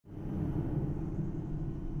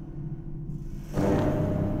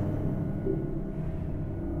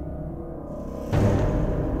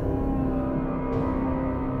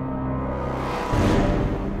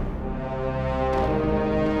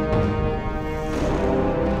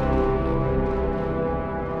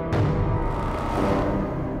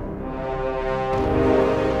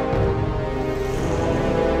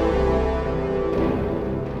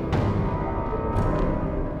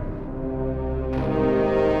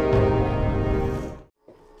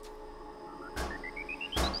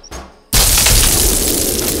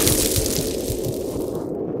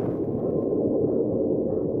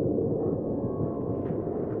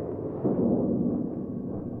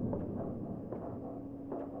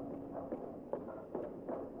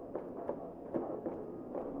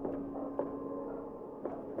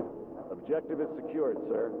Objective is secured,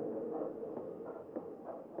 sir.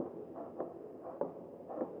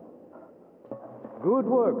 Good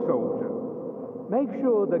work, soldier. Make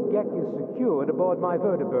sure the Gek is secured aboard my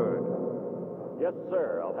vertibird. Yes,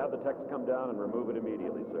 sir. I'll have the techs come down and remove it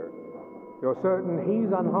immediately, sir. You're certain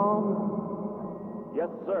he's unharmed? Yes,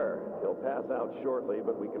 sir. He'll pass out shortly,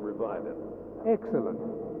 but we can revive him. Excellent.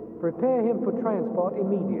 Prepare him for transport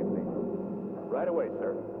immediately. Right away,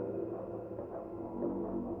 sir.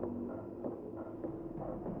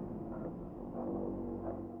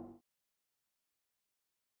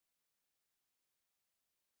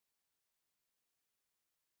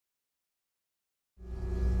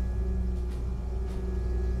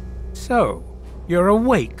 So, you're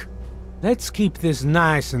awake. Let's keep this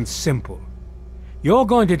nice and simple. You're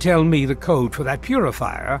going to tell me the code for that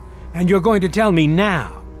purifier, and you're going to tell me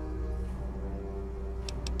now.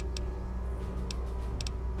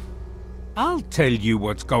 I'll tell you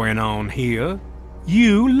what's going on here.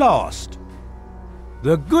 You lost.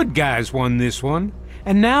 The good guys won this one,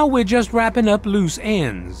 and now we're just wrapping up loose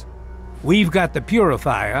ends. We've got the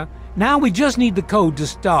purifier, now we just need the code to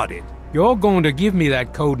start it. You're going to give me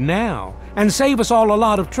that code now, and save us all a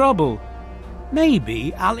lot of trouble.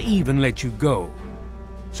 Maybe I'll even let you go.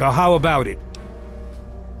 So how about it?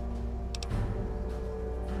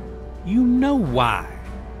 You know why.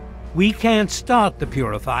 We can't start the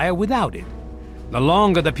purifier without it. The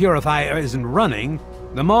longer the purifier isn't running,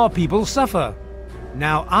 the more people suffer.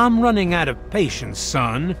 Now I'm running out of patience,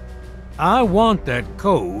 son. I want that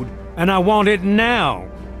code, and I want it now.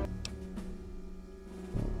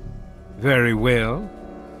 Very well.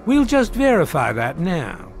 We'll just verify that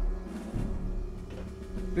now.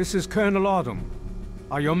 This is Colonel Autumn.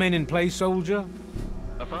 Are your men in place, soldier?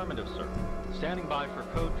 Affirmative, sir. Standing by for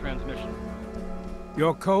code transmission.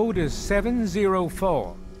 Your code is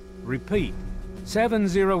 704. Repeat,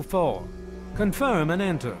 704. Confirm and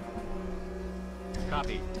enter.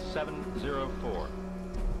 Copy, 704.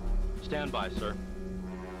 Stand by, sir.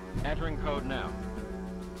 Entering code now.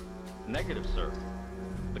 Negative, sir.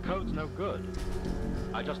 The code's no good.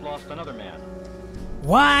 I just lost another man.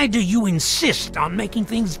 Why do you insist on making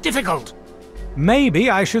things difficult? Maybe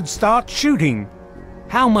I should start shooting.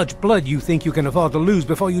 How much blood you think you can afford to lose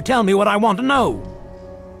before you tell me what I want to know?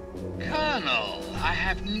 Colonel, I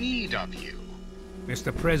have need of you.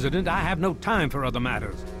 Mr. President, I have no time for other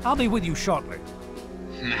matters. I'll be with you shortly.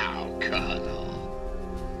 Now, Colonel.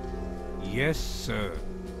 Yes, sir.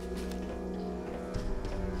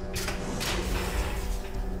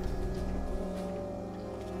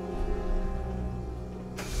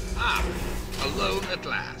 Alone at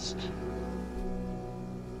last.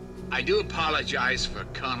 I do apologize for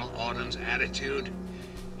Colonel Autumn's attitude.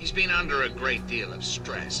 He's been under a great deal of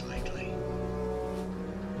stress lately.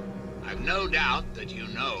 I've no doubt that you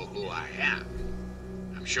know who I am.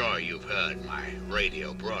 I'm sure you've heard my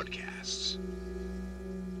radio broadcasts.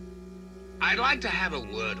 I'd like to have a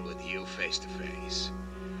word with you face to face.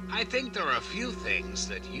 I think there are a few things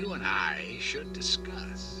that you and I should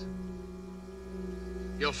discuss.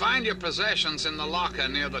 You'll find your possessions in the locker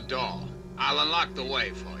near the door. I'll unlock the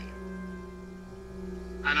way for you.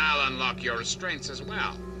 And I'll unlock your restraints as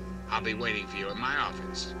well. I'll be waiting for you in my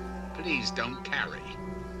office. Please don't carry.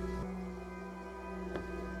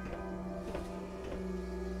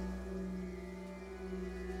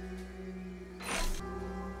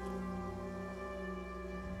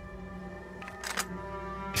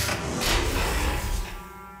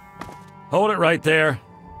 Hold it right there.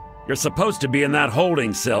 You're supposed to be in that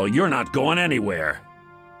holding cell. You're not going anywhere.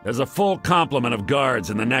 There's a full complement of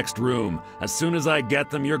guards in the next room. As soon as I get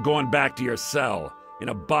them, you're going back to your cell. In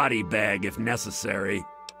a body bag, if necessary.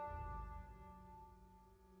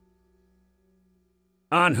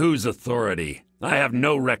 On whose authority? I have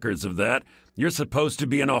no records of that. You're supposed to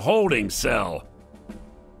be in a holding cell.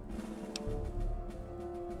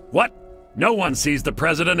 What? No one sees the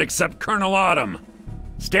President except Colonel Autumn.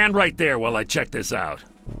 Stand right there while I check this out.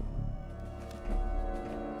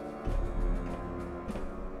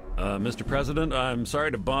 Mr. President, I'm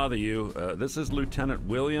sorry to bother you. This is Lieutenant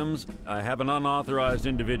Williams. I have an unauthorized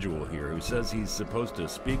individual here who says he's supposed to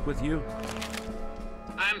speak with you.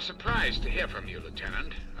 I'm surprised to hear from you,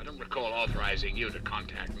 Lieutenant. I don't recall authorizing you to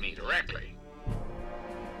contact me directly.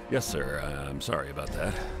 Yes, sir. I'm sorry about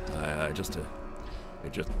that.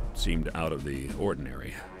 It just seemed out of the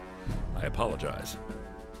ordinary. I apologize.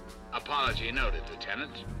 Apology noted,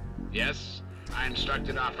 Lieutenant. Yes, I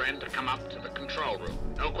instructed our friend to come up to the control room.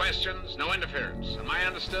 No questions, no interference. Am I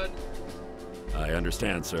understood? I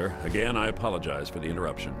understand, sir. Again, I apologize for the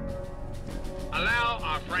interruption. Allow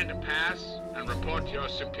our friend to pass and report to your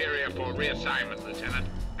superior for reassignment, Lieutenant.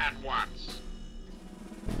 at once.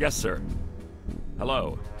 Yes, sir.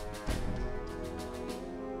 Hello.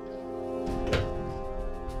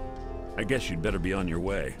 I guess you'd better be on your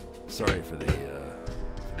way. Sorry for the,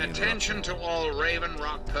 Attention to all Raven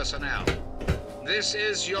Rock personnel. This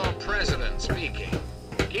is your president speaking.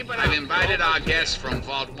 I've invited our guests from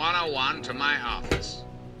Vault 101 to my office.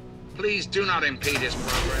 Please do not impede his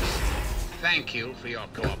progress. Thank you for your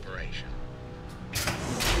cooperation.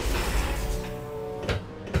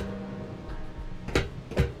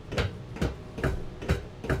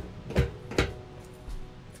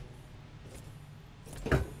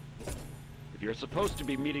 If you're supposed to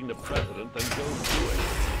be meeting the president, then go do it.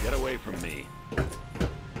 Get away from me.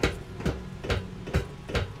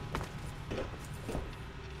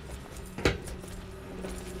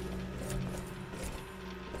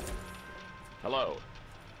 Hello.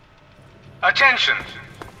 Attention!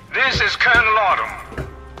 This is Colonel Autumn.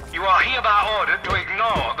 You are hereby ordered to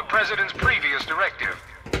ignore the President's previous directive.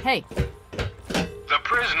 Hey, The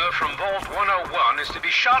prisoner from Vault 101 is to be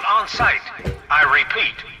shot on sight. I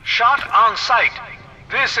repeat, shot on sight.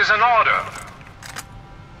 This is an order.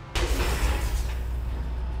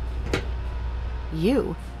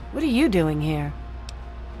 you? What are you doing here?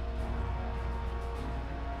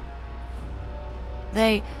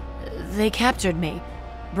 They captured me.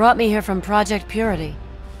 Brought me here from Project Purity.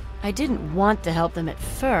 I didn't want to help them at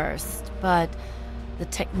first, but the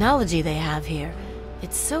technology they have here,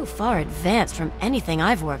 it's so far advanced from anything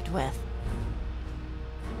I've worked with.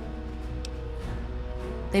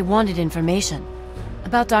 They wanted information.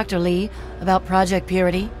 About Dr. Lee, about Project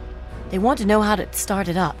Purity. They want to know how to start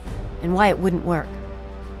it up, and why it wouldn't work.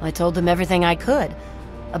 I told them everything I could.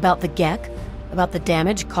 About the Gek, about the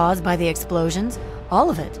damage caused by the explosions, all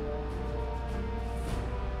of it.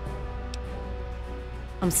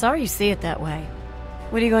 I'm sorry you see it that way.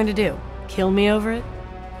 What are you going to do? Kill me over it?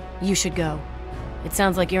 You should go. It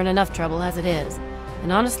sounds like you're in enough trouble as it is.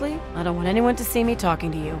 And honestly, I don't want anyone to see me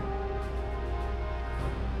talking to you.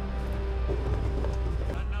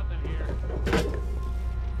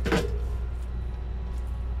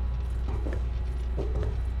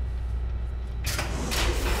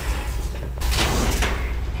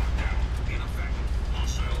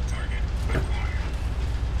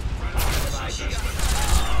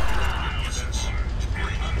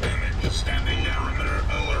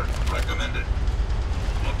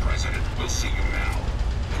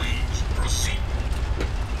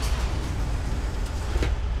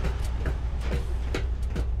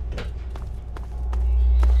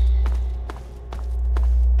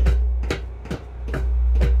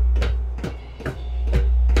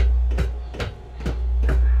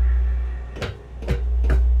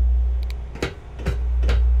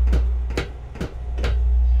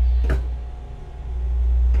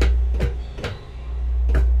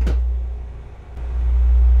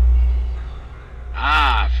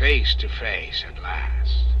 Face to face at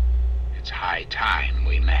last. It's high time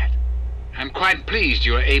we met. I'm quite pleased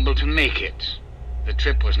you were able to make it. The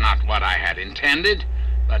trip was not what I had intended,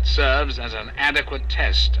 but serves as an adequate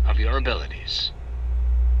test of your abilities.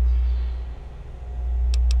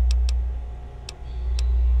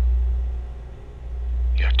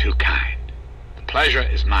 You're too kind. The pleasure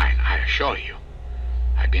is mine, I assure you.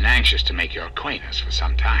 I've been anxious to make your acquaintance for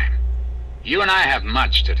some time. You and I have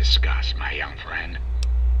much to discuss, my young friend.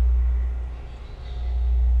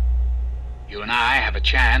 You and I have a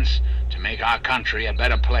chance to make our country a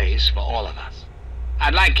better place for all of us.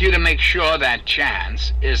 I'd like you to make sure that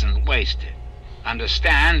chance isn't wasted.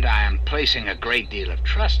 Understand, I am placing a great deal of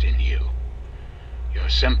trust in you. Your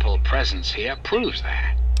simple presence here proves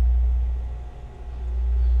that.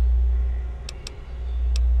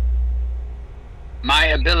 My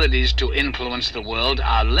abilities to influence the world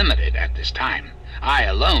are limited at this time. I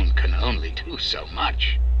alone can only do so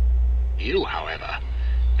much. You, however,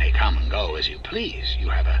 may come and go as you please. You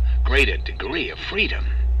have a greater degree of freedom.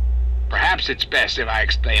 Perhaps it's best if I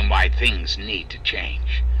explain why things need to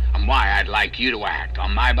change, and why I'd like you to act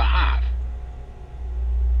on my behalf.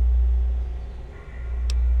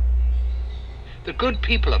 The good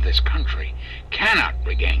people of this country cannot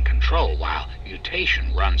regain control while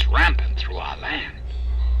mutation runs rampant through our land.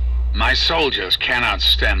 My soldiers cannot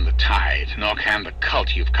stem the tide, nor can the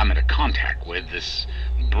cult you've come into contact with, this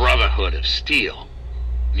Brotherhood of Steel.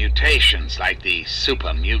 Mutations like the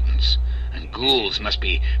super mutants and ghouls must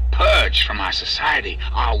be purged from our society,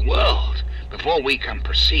 our world, before we can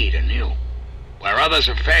proceed anew. Where others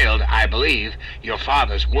have failed, I believe your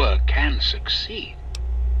father's work can succeed.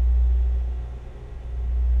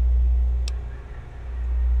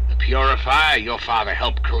 The purifier your father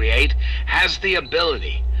helped create has the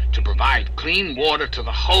ability to provide clean water to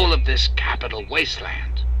the whole of this capital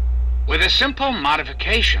wasteland. With a simple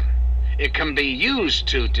modification, it can be used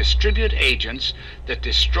to distribute agents that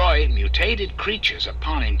destroy mutated creatures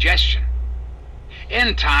upon ingestion.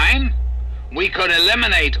 In time, we could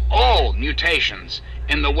eliminate all mutations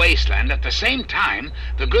in the wasteland. At the same time,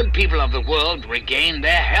 the good people of the world regain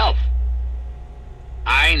their health.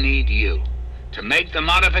 I need you to make the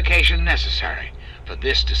modification necessary for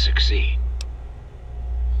this to succeed.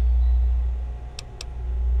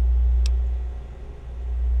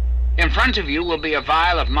 In front of you will be a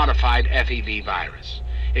vial of modified FEV virus.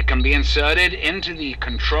 It can be inserted into the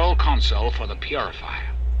control console for the purifier.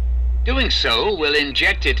 Doing so will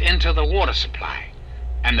inject it into the water supply,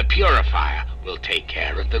 and the purifier will take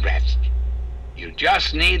care of the rest. You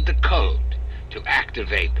just need the code to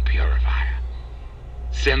activate the purifier.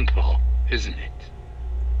 Simple, isn't it?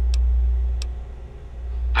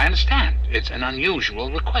 I understand. It's an unusual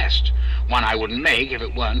request, one I wouldn't make if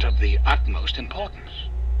it weren't of the utmost importance.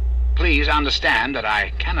 Please understand that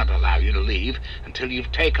I cannot allow you to leave until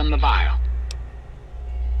you've taken the vial.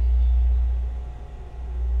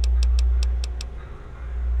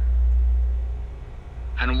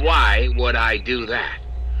 And why would I do that,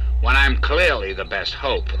 when I'm clearly the best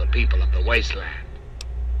hope for the people of the Wasteland?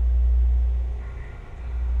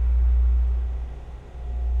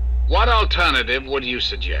 What alternative would you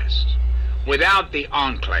suggest? Without the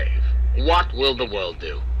Enclave, what will the world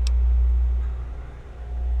do?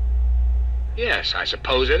 Yes, I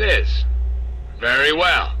suppose it is. Very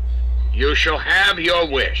well. You shall have your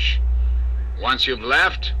wish. Once you've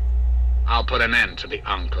left, I'll put an end to the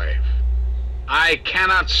Enclave. I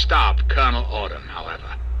cannot stop Colonel Autumn,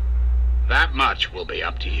 however. That much will be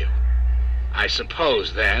up to you. I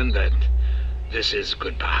suppose, then, that this is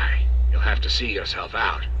goodbye. You'll have to see yourself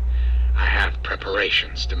out. I have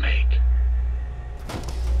preparations to make.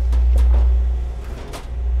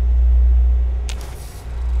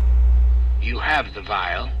 You have the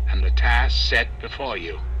vial and the task set before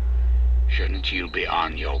you. Shouldn't you be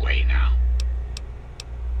on your way now?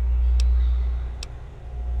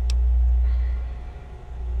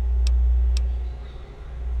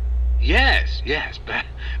 Yes, yes.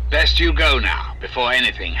 Best you go now, before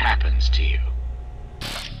anything happens to you.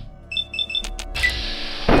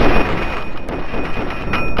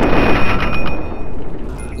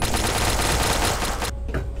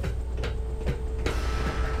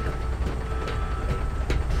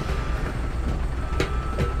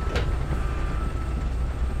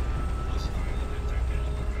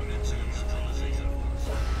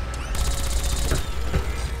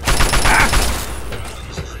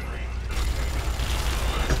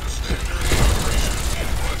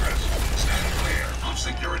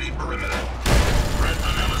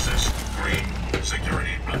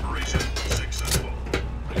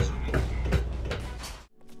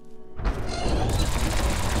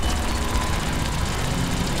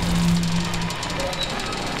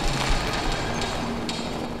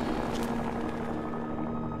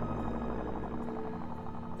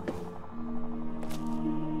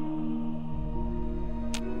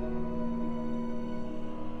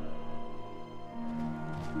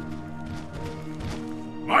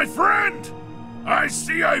 My friend! I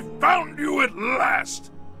see I found you at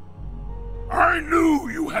last! I knew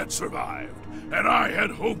you had survived, and I had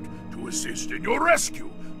hoped to assist in your rescue,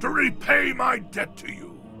 to repay my debt to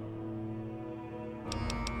you.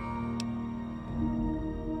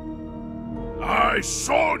 I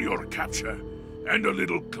saw your capture, and a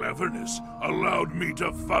little cleverness allowed me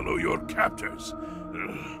to follow your captors.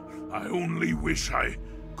 I only wish I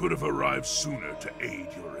could have arrived sooner to aid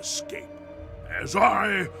your escape. As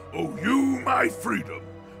I owe you my freedom,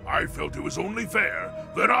 I felt it was only fair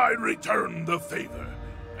that I return the favor.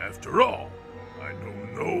 After all, I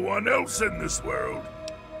know no one else in this world.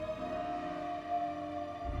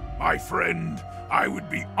 My friend, I would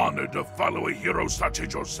be honored to follow a hero such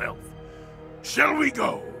as yourself. Shall we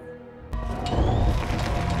go?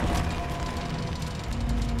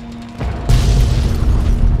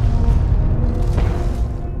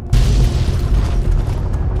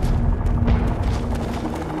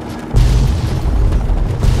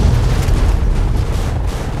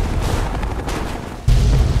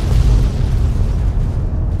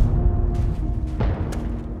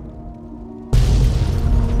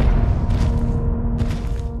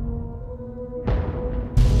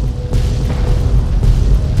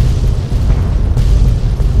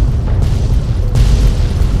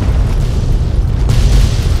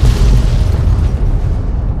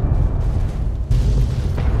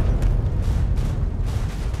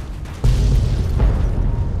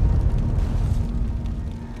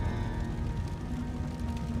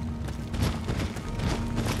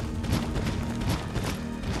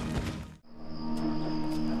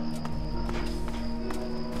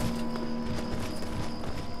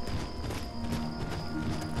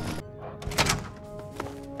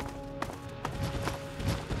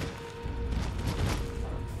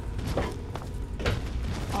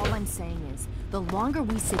 The longer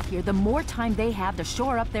we sit here, the more time they have to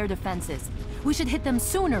shore up their defenses. We should hit them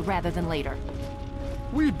sooner rather than later.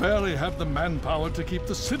 We barely have the manpower to keep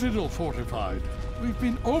the Citadel fortified. We've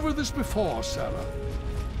been over this before, Sarah.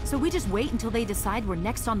 So we just wait until they decide we're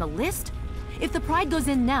next on the list? If the Pride goes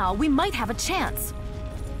in now, we might have a chance.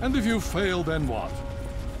 And if you fail, then what?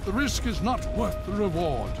 The risk is not worth the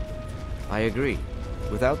reward. I agree.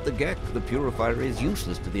 Without the Gek, the Purifier is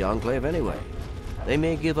useless to the Enclave anyway. They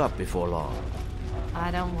may give up before long. I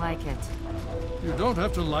don't like it. You don't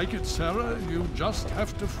have to like it, Sarah. You just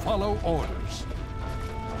have to follow orders.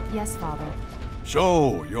 Yes, Father.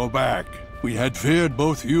 So, you're back. We had feared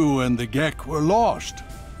both you and the Gek were lost.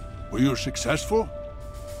 Were you successful?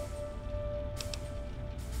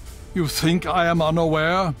 You think I am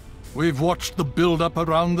unaware? We've watched the build-up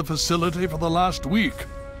around the facility for the last week.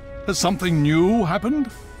 Has something new happened?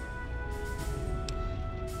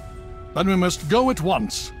 Then we must go at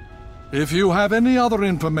once. If you have any other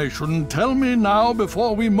information, tell me now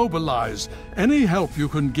before we mobilize. Any help you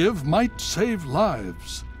can give might save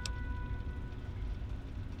lives.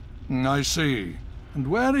 I see. And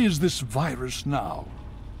where is this virus now?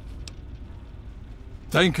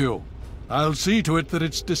 Thank you. I'll see to it that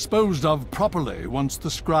it's disposed of properly once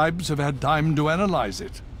the scribes have had time to analyze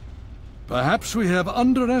it. Perhaps we have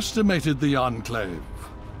underestimated the Enclave.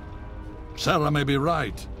 Sarah may be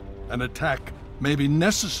right. An attack may be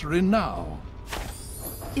necessary now.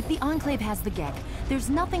 If the Enclave has the Gek, there's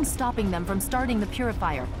nothing stopping them from starting the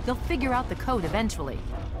Purifier. They'll figure out the code eventually.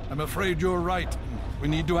 I'm afraid you're right. We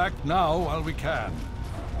need to act now while we can.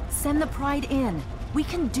 Send the Pride in. We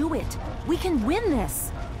can do it. We can win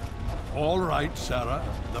this. All right, Sarah.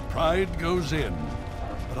 The Pride goes in.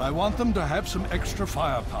 But I want them to have some extra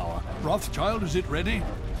firepower. Rothschild, is it ready?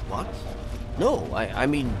 What? No, I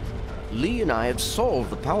mean, Lee and I have solved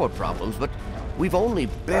the power problems, but we've only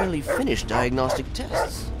barely finished diagnostic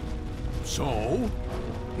tests. So?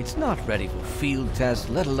 It's not ready for field tests,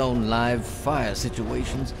 let alone live fire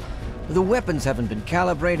situations. The weapons haven't been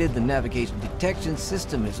calibrated, the navigation detection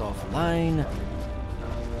system is offline.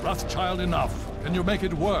 Rothschild, enough. Can you make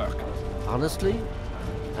it work? Honestly,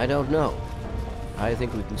 I don't know. I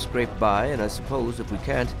think we can scrape by, and I suppose if we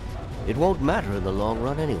can't, it won't matter in the long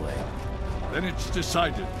run anyway. Then it's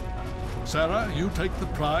decided. Sarah, you take the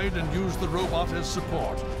Pride and use the robot as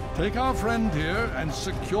support. Take our friend here and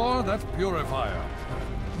secure that Purifier.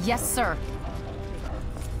 Yes, sir.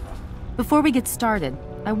 Before we get started,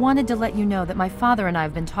 I wanted to let you know that my father and I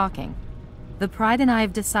have been talking. The Pride and I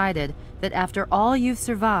have decided that after all you've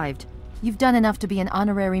survived, you've done enough to be an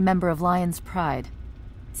honorary member of Lion's Pride.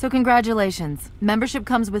 So congratulations. Membership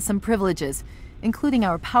comes with some privileges, including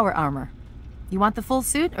our power armor. You want the full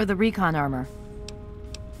suit or the recon armor?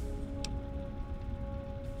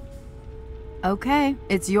 Okay,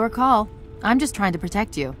 it's your call. I'm just trying to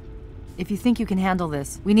protect you. If you think you can handle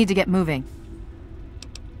this, we need to get moving.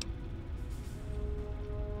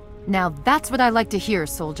 Now that's what I like to hear,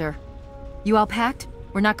 soldier. You all packed?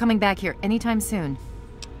 We're not coming back here anytime soon.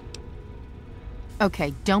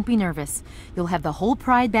 Okay, don't be nervous. You'll have the whole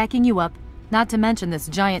Pride backing you up, not to mention this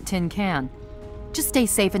giant tin can. Just stay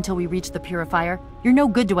safe until we reach the Purifier. You're no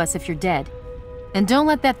good to us if you're dead. And don't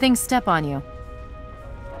let that thing step on you.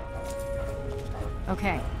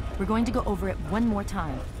 Okay, we're going to go over it one more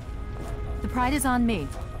time. The Pride is on me.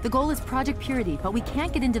 The goal is Project Purity, but we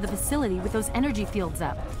can't get into the facility with those energy fields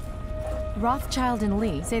up. Rothschild and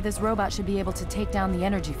Lee say this robot should be able to take down the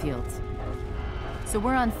energy fields. So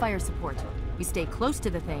we're on fire support. We stay close to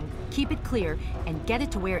the thing, keep it clear, and get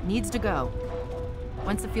it to where it needs to go.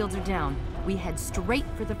 Once the fields are down, we head straight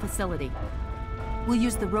for the facility. We'll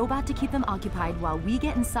use the robot to keep them occupied while we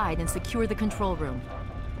get inside and secure the control room.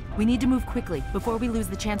 We need to move quickly before we lose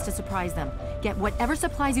the chance to surprise them. Get whatever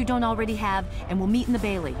supplies you don't already have, and we'll meet in the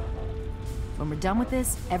Bailey. When we're done with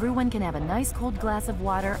this, everyone can have a nice cold glass of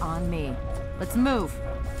water on me. Let's move.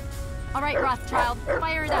 All right, Rothschild,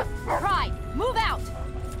 fire it up. Pride, move out!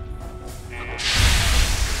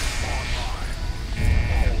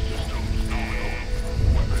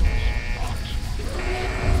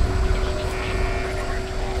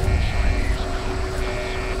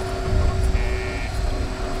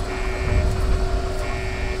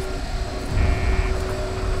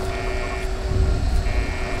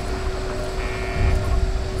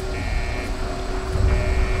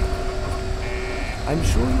 I'm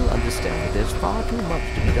sure you'll understand that there's far too much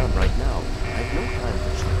to be done right now. I have no time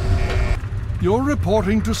for sleep. You're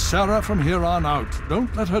reporting to Sarah from here on out.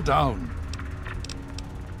 Don't let her down.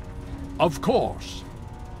 Of course.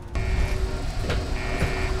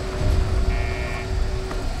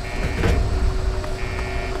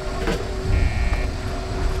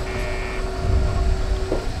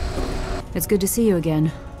 It's good to see you again.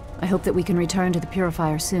 I hope that we can return to the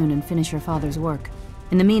Purifier soon and finish your father's work.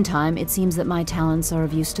 In the meantime, it seems that my talents are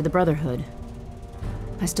of use to the Brotherhood.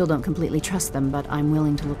 I still don't completely trust them, but I'm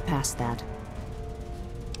willing to look past that.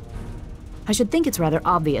 I should think it's rather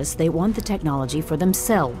obvious they want the technology for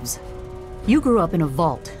themselves. You grew up in a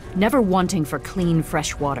vault, never wanting for clean,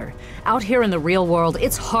 fresh water. Out here in the real world,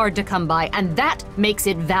 it's hard to come by, and that makes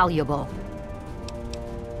it valuable.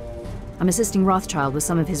 I'm assisting Rothschild with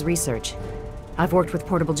some of his research. I've worked with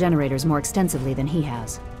portable generators more extensively than he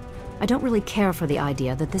has. I don't really care for the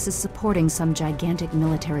idea that this is supporting some gigantic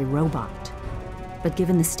military robot. But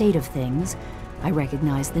given the state of things, I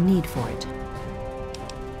recognize the need for it.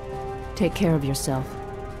 Take care of yourself.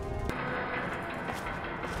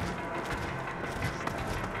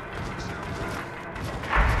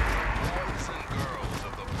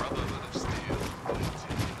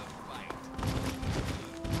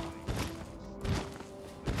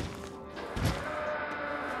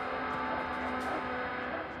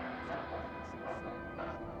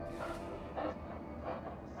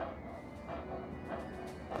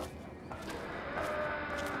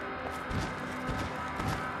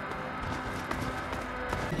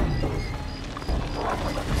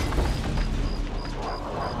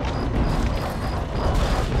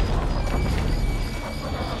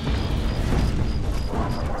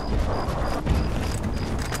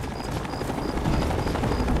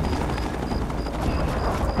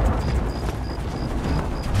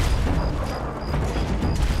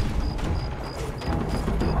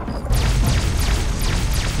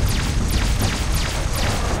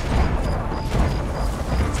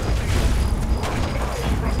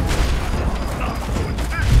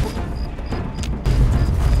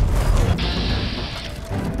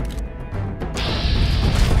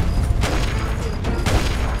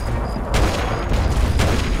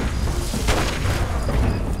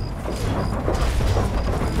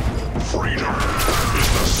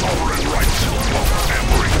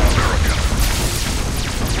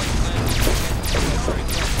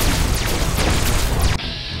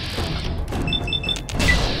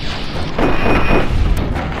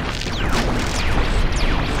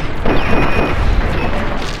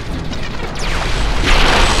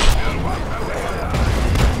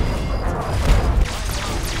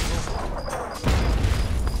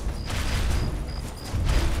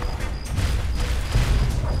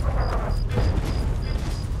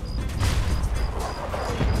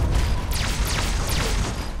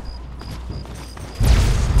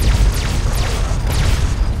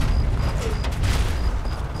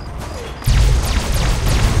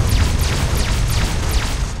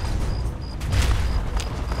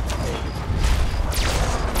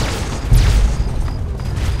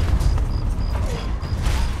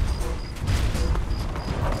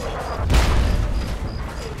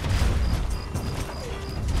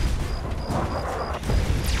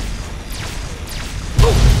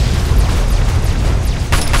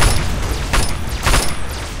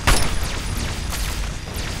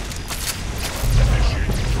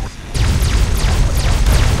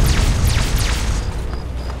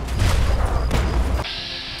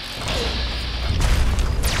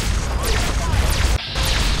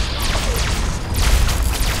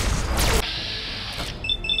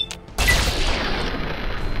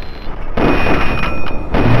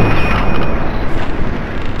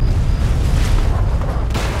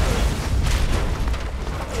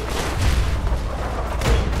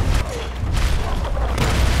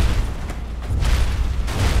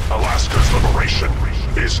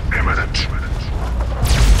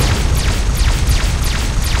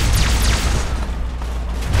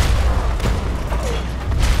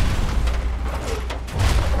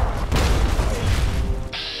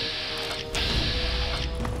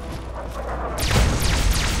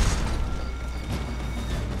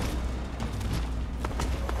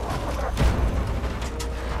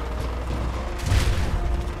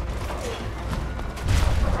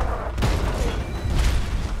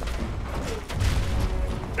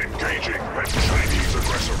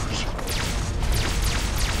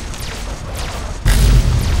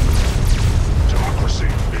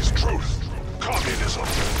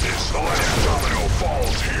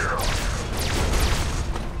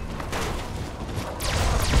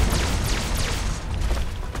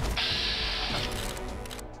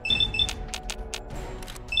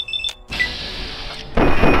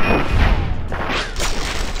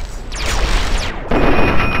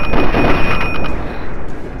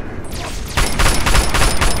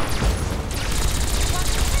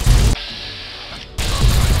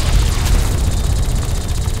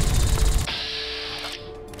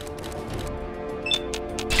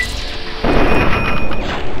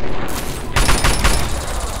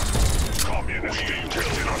 Communist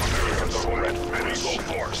detected on American soil. Lethal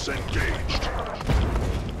force engaged.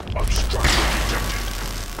 Obstruction detected.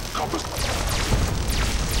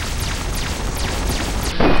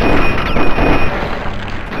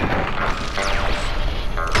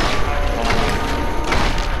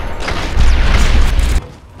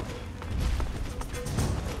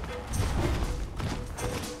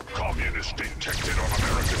 Communist detected on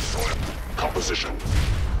American soil. Composition.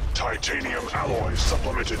 Titanium alloy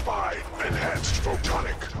supplemented by enhanced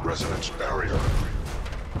photonic resonance barrier.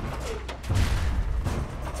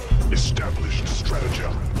 Established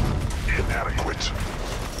stratagem. Inadequate.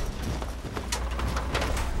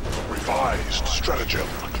 Revised stratagem.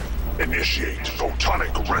 Initiate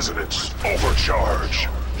photonic resonance overcharge.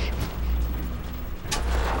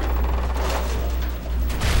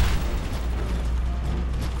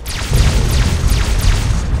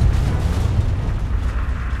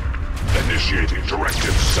 Initiating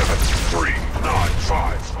Directive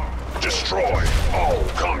 7395. Destroy all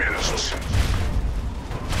communists.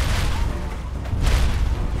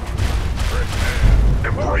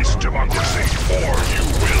 Embrace democracy, or you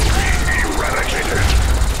will be eradicated.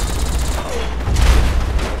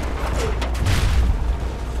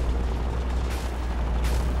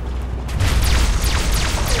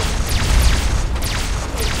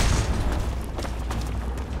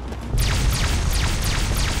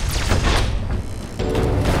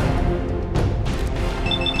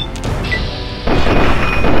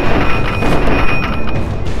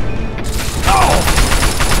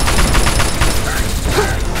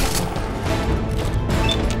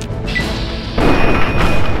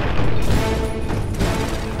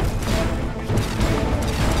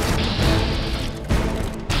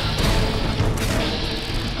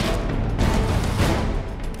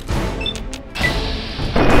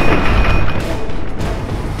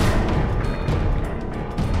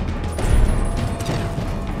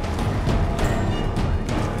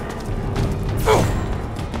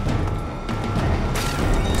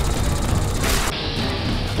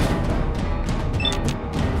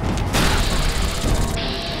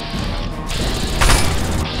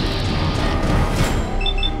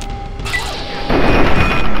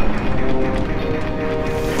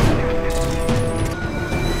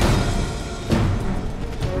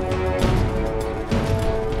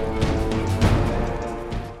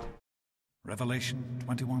 Revelation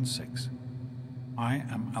 21:6. I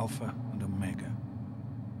am Alpha and Omega,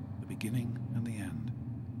 the beginning and the end.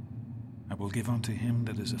 I will give unto him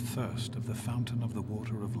that is athirst of the fountain of the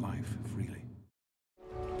water of life freely.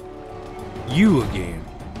 You again.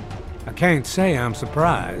 I can't say I'm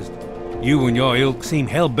surprised. You and your ilk seem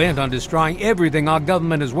hell-bent on destroying everything our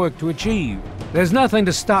government has worked to achieve. There's nothing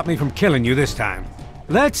to stop me from killing you this time.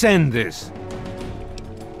 Let's end this.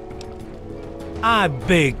 I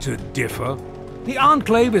beg to differ. The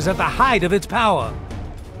Enclave is at the height of its power.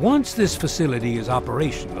 Once this facility is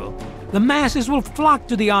operational, the masses will flock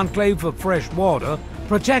to the Enclave for fresh water,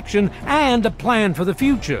 protection, and a plan for the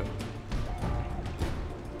future.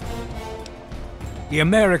 The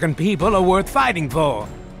American people are worth fighting for.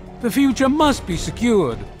 The future must be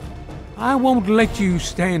secured. I won't let you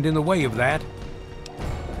stand in the way of that.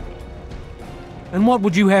 And what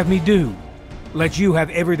would you have me do? Let you have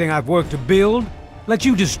everything I've worked to build? Let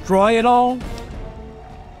you destroy it all?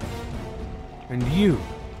 And you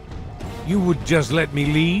would just let me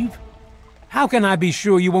leave? How can I be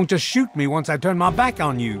sure you won't just shoot me once I turn my back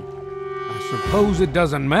on you? I suppose it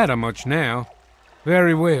doesn't matter much now.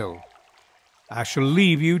 Very well. I shall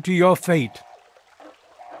leave you to your fate.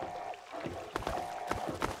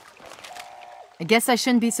 I guess I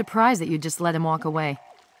shouldn't be surprised that you just let him walk away.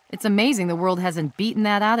 It's amazing the world hasn't beaten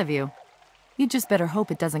that out of you. You just better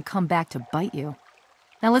hope it doesn't come back to bite you.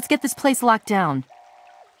 Now let's get this place locked down.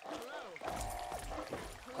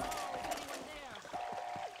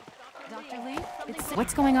 Dr. Lee?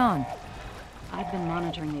 What's going on? I've been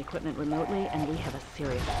monitoring the equipment remotely, and we have a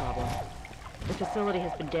serious problem. The facility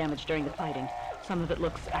has been damaged during the fighting. Some of it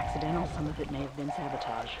looks accidental, some of it may have been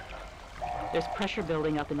sabotage. There's pressure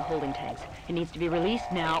building up in the holding tanks. It needs to be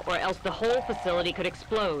released now, or else the whole facility could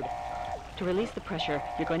explode. To release the pressure,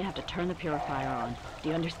 you're going to have to turn the purifier on. Do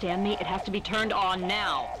you understand me? It has to be turned on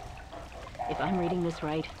now. If I'm reading this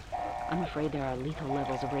right, I'm afraid there are lethal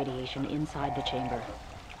levels of radiation inside the chamber.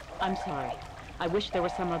 I'm sorry. I wish there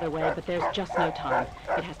was some other way, but there's just no time.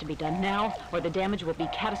 It has to be done now, or the damage will be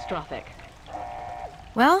catastrophic.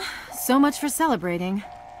 Well, so much for celebrating.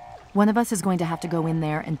 One of us is going to have to go in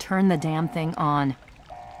there and turn the damn thing on.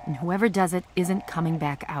 And whoever does it isn't coming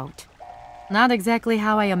back out. Not exactly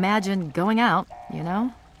how I imagined going out, you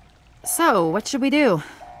know? So, what should we do?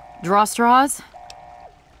 Draw straws?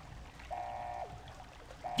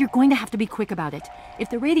 You're going to have to be quick about it. If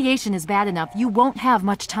the radiation is bad enough, you won't have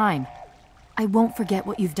much time. I won't forget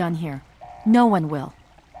what you've done here. No one will.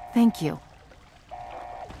 Thank you.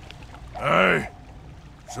 I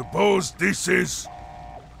suppose this is...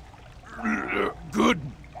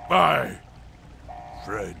 goodbye,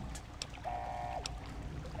 friend.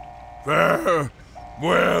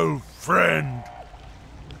 Farewell, friend.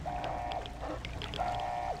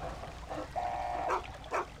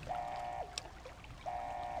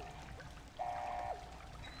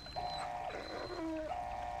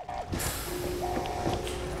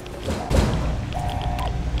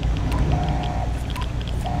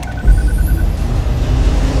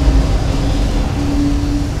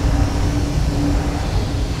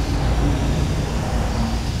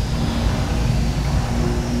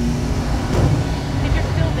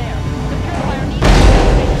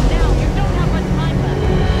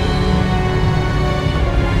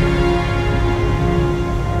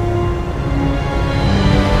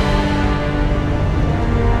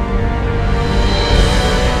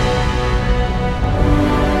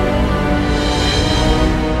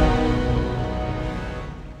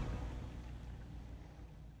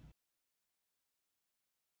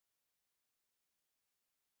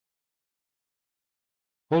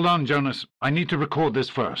 Hold on, Jonas. I need to record this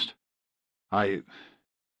first. I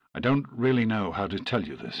don't really know how to tell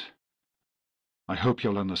you this. I hope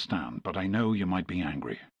you'll understand, but I know you might be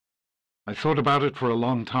angry. I thought about it for a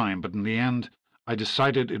long time, but in the end, I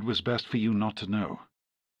decided it was best for you not to know.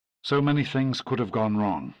 So many things could have gone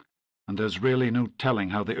wrong, and there's really no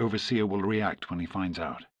telling how the Overseer will react when he finds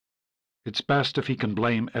out. It's best if he can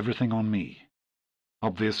blame everything on me.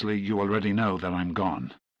 Obviously, you already know that I'm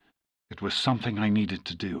gone. It was something I needed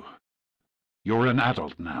to do. You're an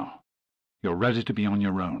adult now. You're ready to be on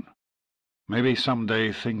your own. Maybe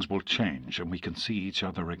someday things will change and we can see each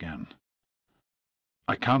other again.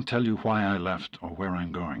 I can't tell you why I left or where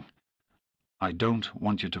I'm going. I don't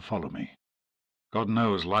want you to follow me. God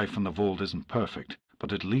knows life in the vault isn't perfect,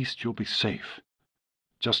 but at least you'll be safe.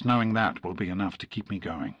 Just knowing that will be enough to keep me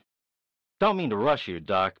going. Don't mean to rush you,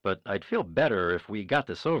 Doc, but I'd feel better if we got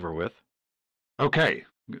this over with. Okay.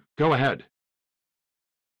 Go ahead.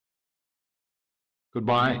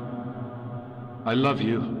 Goodbye. I love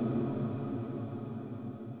you.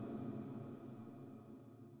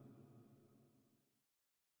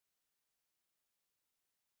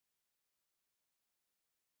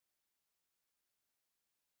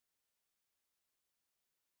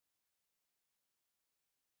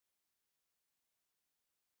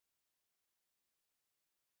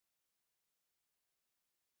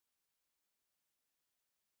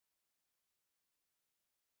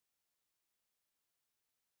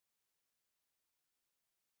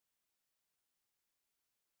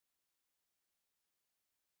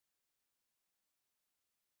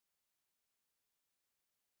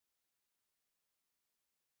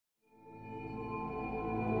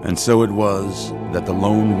 And so it was that the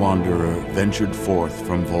lone wanderer ventured forth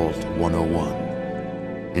from Vault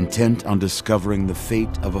 101, intent on discovering the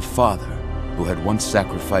fate of a father who had once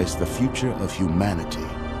sacrificed the future of humanity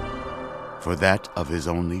for that of his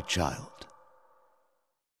only child.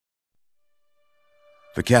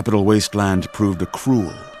 The capital Wasteland proved a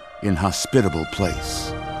cruel, inhospitable place,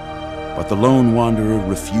 but the lone wanderer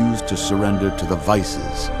refused to surrender to the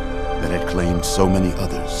vices that had claimed so many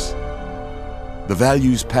others. The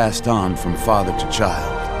values passed on from father to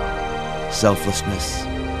child, selflessness,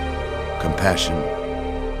 compassion,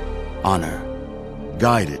 honor,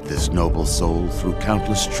 guided this noble soul through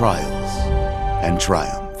countless trials and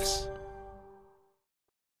triumphs.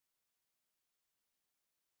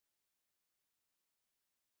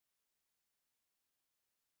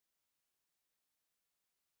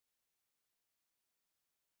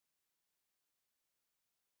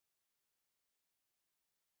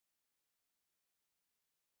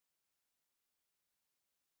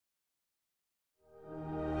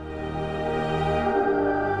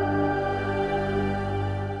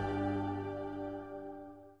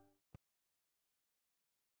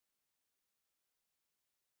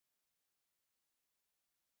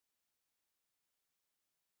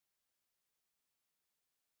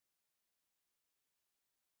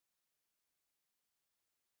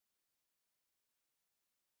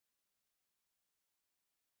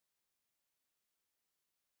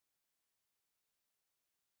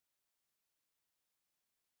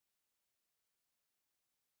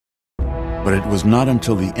 But it was not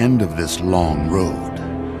until the end of this long road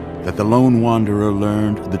that the lone wanderer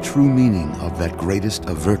learned the true meaning of that greatest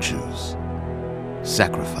of virtues,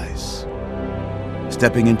 sacrifice.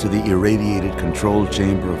 Stepping into the irradiated control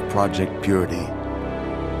chamber of Project Purity,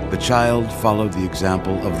 the child followed the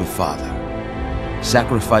example of the father,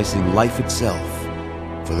 sacrificing life itself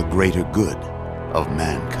for the greater good of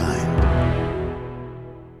mankind.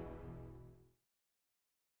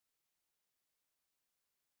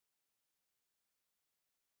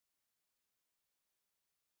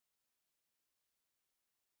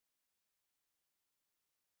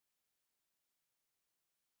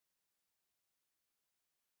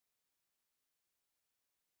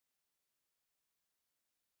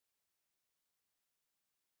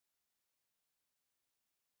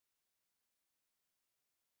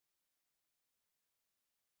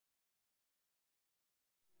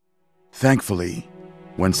 Thankfully,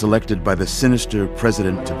 when selected by the sinister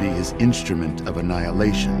president to be his instrument of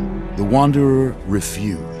annihilation, the Wanderer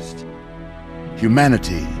refused.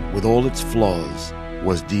 Humanity, with all its flaws,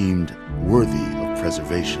 was deemed worthy of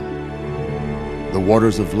preservation. The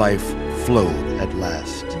waters of life flowed at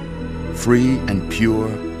last, free and pure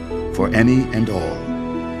for any and all.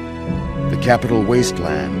 The capital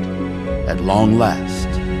Wasteland, at long last,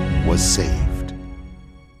 was saved.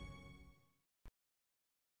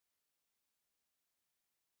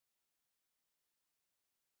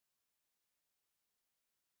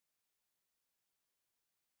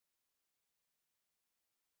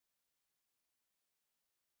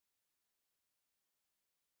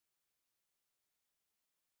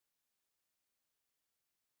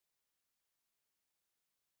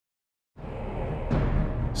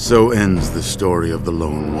 So ends the story of the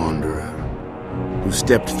Lone Wanderer, who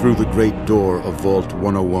stepped through the great door of Vault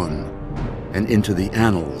 101 and into the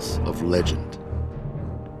annals of legend.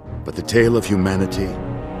 But the tale of humanity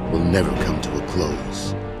will never come to a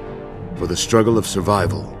close, for the struggle of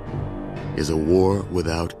survival is a war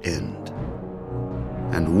without end.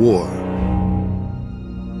 And war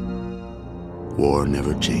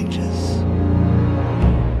never changes.